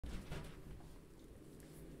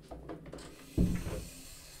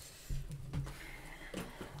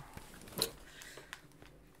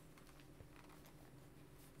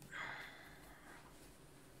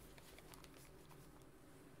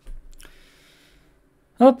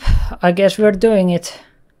Oop, I guess we're doing it.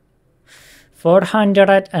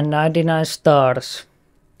 499 stars.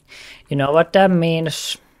 You know what that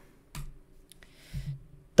means.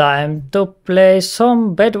 Time to play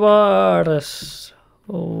some Bedwars.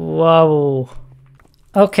 Wow.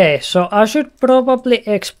 Okay, so I should probably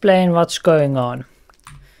explain what's going on.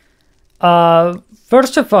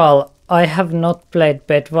 First of all, I have not played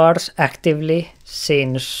Bedwars actively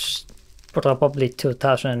since probably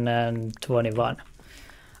 2021.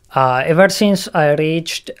 Ever since I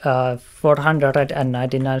reached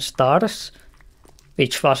 499 stars,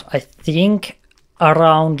 which was I think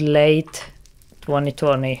around late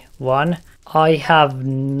 2021, I have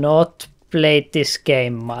not played this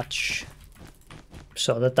game much,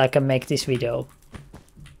 so that I can make this video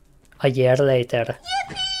a year later.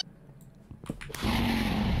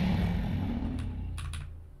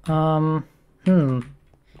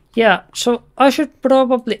 Yeah, so I should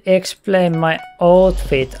probably explain my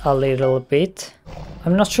outfit a little bit.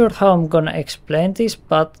 I'm not sure how I'm gonna explain this,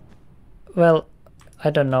 but well, I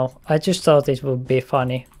don't know. I just thought it would be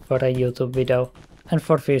funny for a YouTube video and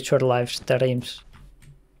for future live streams.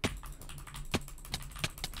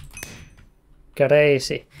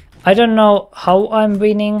 Crazy. I don't know how I'm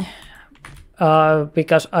winning,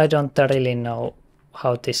 because I don't really know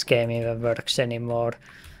how this game even works anymore.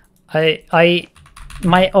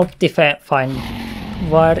 My Optifine,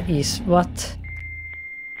 where is what?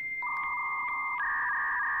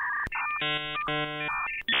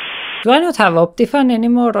 Do I not have Optifine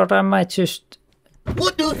anymore, or am I just...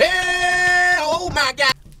 What the hell? Oh my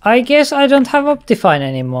god! I guess I don't have Optifine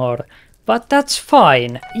anymore, but that's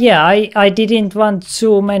fine. Yeah, I didn't want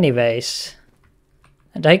Zoom anyways.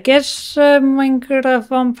 And I guess Minecraft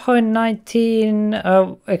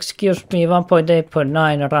 1.19, excuse me,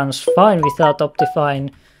 1.8.9 runs fine without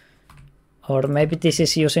Optifine. Or maybe this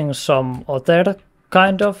is using some other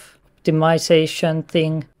kind of optimization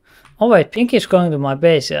thing. Oh wait, Pink is going to my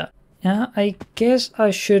base, yeah. Yeah, I guess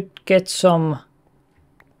I should get some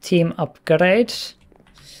team upgrades.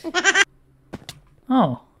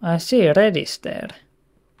 Oh, I see Red is there.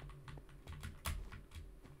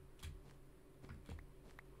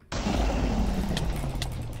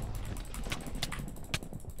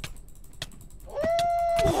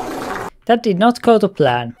 That did not go to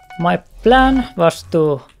plan. My plan was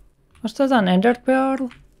to... Was that an ender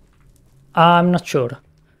pearl? I'm not sure.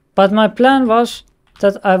 But my plan was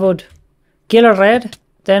that I would kill Red,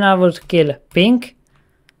 then I would kill Pink.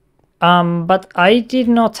 But I did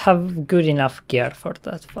not have good enough gear for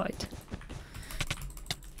that fight.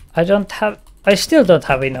 I still don't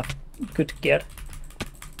have enough good gear.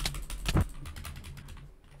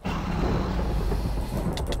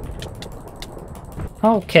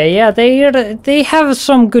 Okay, yeah, they have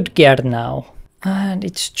some good gear now. And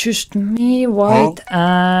it's just me, White,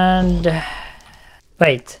 and...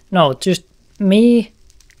 Wait, no, just me,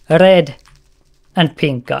 Red, and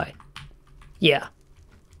Pink guy. Yeah,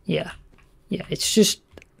 it's just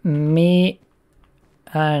me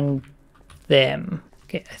and them.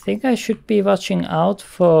 Okay, I think I should be watching out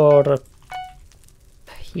for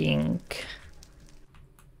Pink.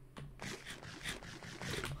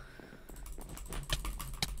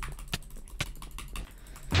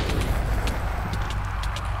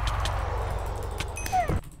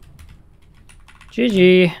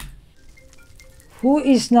 GG. Who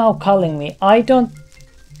is now calling me? I don't...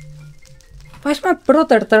 Why is my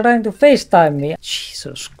brother trying to FaceTime me?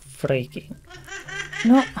 Jesus freaking.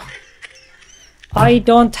 No. I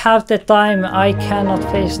don't have the time. I cannot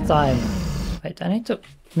FaceTime. Wait, I need to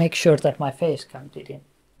make sure that my facecam didn't.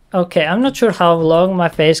 Okay, I'm not sure how long my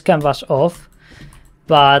facecam was off,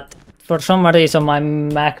 but for some reason my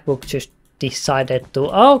MacBook just decided to,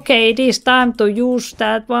 okay, it is time to use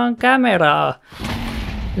that one camera.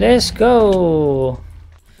 Let's go.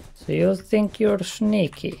 So you think you're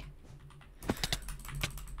sneaky?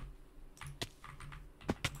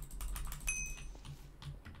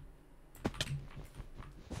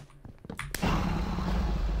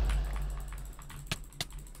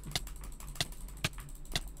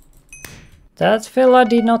 That fella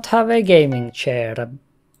did not have a gaming chair.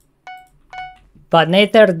 But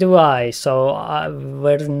neither do I, so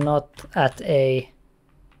we're not at a...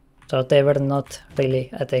 So they were not really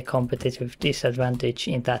at a competitive disadvantage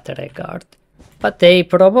in that regard. But they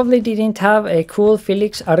probably didn't have a cool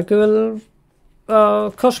Felix Argyle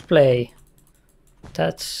cosplay.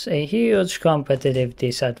 That's a huge competitive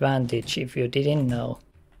disadvantage if you didn't know.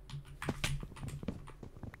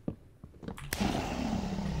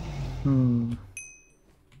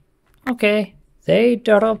 Okay, they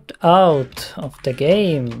dropped out of the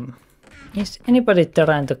game. Is anybody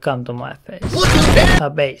trying to come to my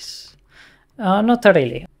base? Not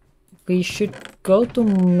really. We should go to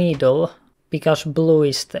middle because blue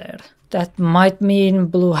is there. That might mean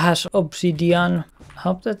blue has obsidian.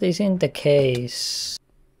 Hope that isn't the case.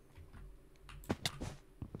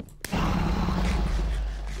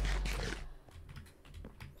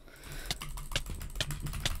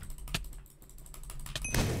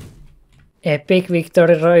 Epic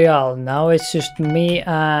victory royale. Now it's just me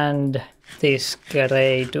and this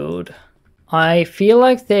grey dude. I feel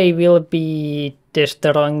like they will be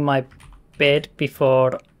destroying my bed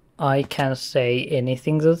before I can say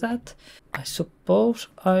anything to that. I suppose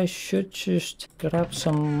I should just grab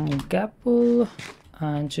some gapple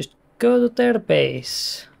and just go to their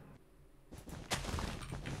base.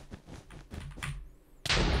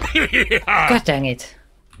 God dang it.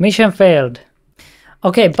 Mission failed.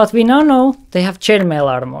 Okay, but we now know they have chainmail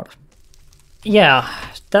armor. Yeah,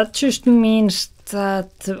 that just means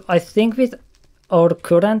that I think with our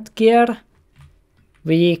current gear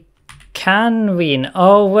we can win.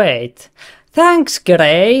 Oh wait. Thanks,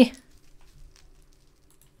 Grey.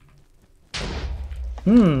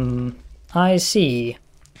 I see.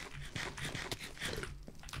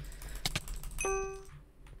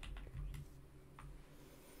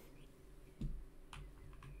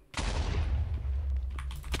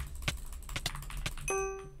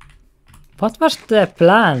 What was the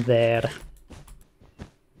plan there?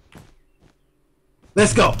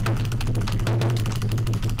 Let's go.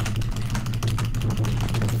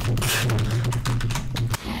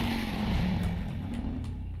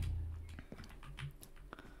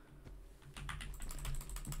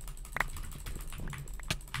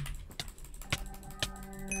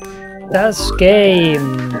 That's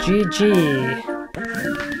game. GG.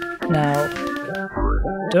 Now,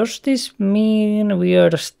 does this mean we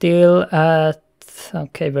are still at...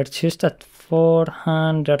 Okay, we're just at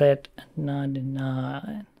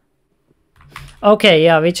 499. Okay,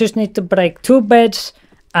 yeah, we just need to break 2 beds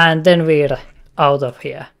and then we're out of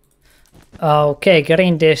here. Okay,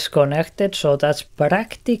 green disconnected, so that's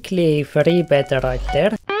practically free bed right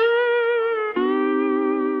there.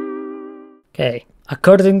 Okay,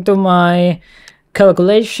 according to my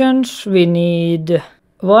calculations, we need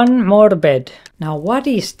 1 more bed. Now, what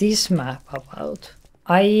is this map about?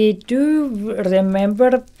 I do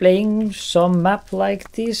remember playing some map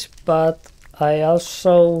like this, but I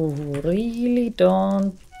also really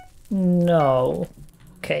don't know.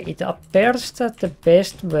 Okay, it appears that the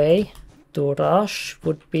best way to rush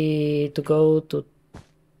would be to go to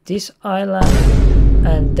this island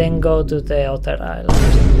and then go to the other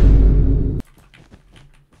island.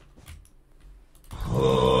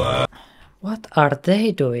 What are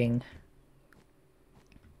they doing?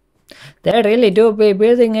 They really do be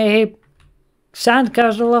building a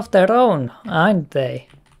sandcastle of their own, aren't they?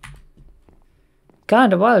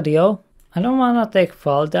 Kinda wild, yo. I don't wanna take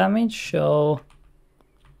fall damage, so...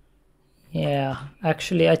 Yeah,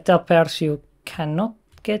 actually it appears you cannot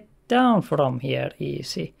get down from here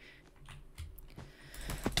easy.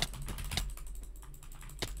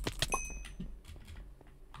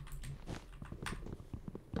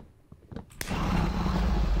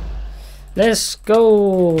 Let's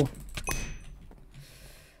go!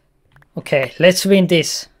 Okay, let's win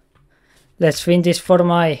this. Let's win this for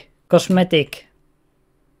my cosmetic.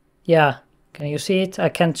 Yeah, can you see it? I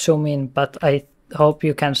can't zoom in, but I hope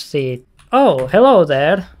you can see it. Oh, hello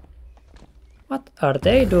there. What are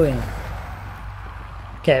they doing?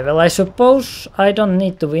 Okay, well I suppose I don't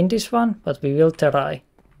need to win this one, but we will try.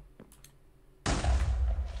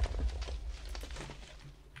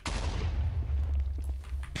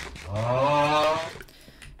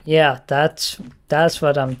 Yeah, that's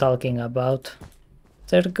what I'm talking about.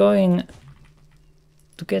 They're going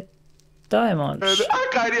to get diamonds.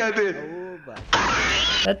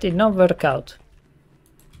 That did not work out.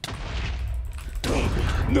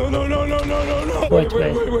 No. Wait.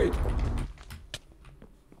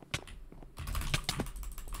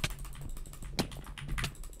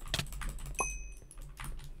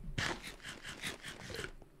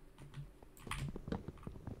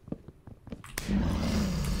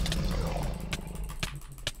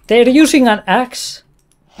 They're using an axe.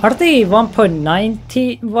 Are they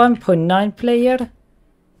 1.9 player?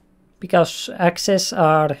 Because axes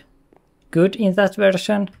are good in that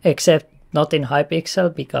version, except not in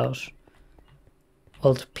Hypixel because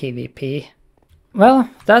old PvP. Well,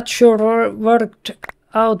 that sure worked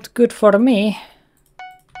out good for me,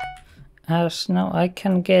 as now I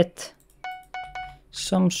can get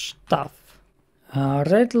some stuff.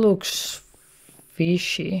 Red looks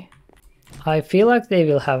fishy. I feel like they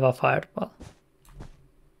will have a fireball.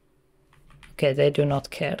 Okay, they do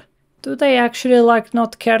not care. Do they actually like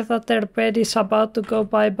not care that their bed is about to go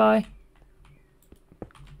bye-bye?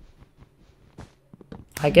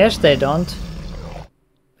 I guess they don't.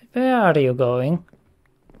 Where are you going?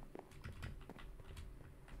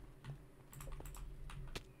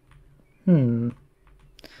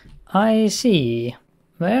 I see.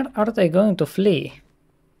 Where are they going to flee?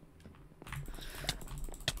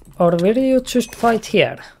 Or will you just fight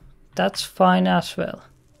here? That's fine as well.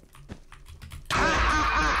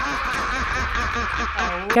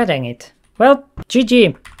 Getting it. Well,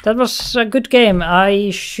 GG. That was a good game.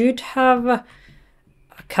 I should have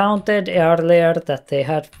counted earlier that they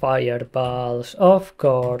had fireballs, of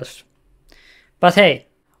course. But hey,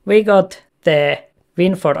 we got the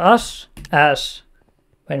win for us, as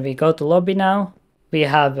when we go to lobby now, we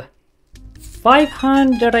have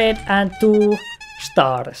 502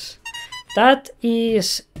 stars. That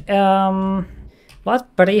is,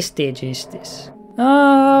 what prestige is this?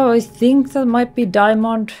 I think that might be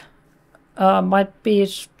diamond, might be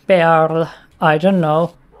pearl, I don't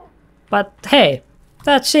know. But hey,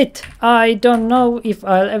 that's it. I don't know if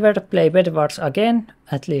I'll ever play Bedwars again,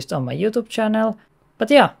 at least on my YouTube channel.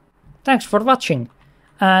 But yeah, thanks for watching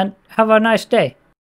and have a nice day.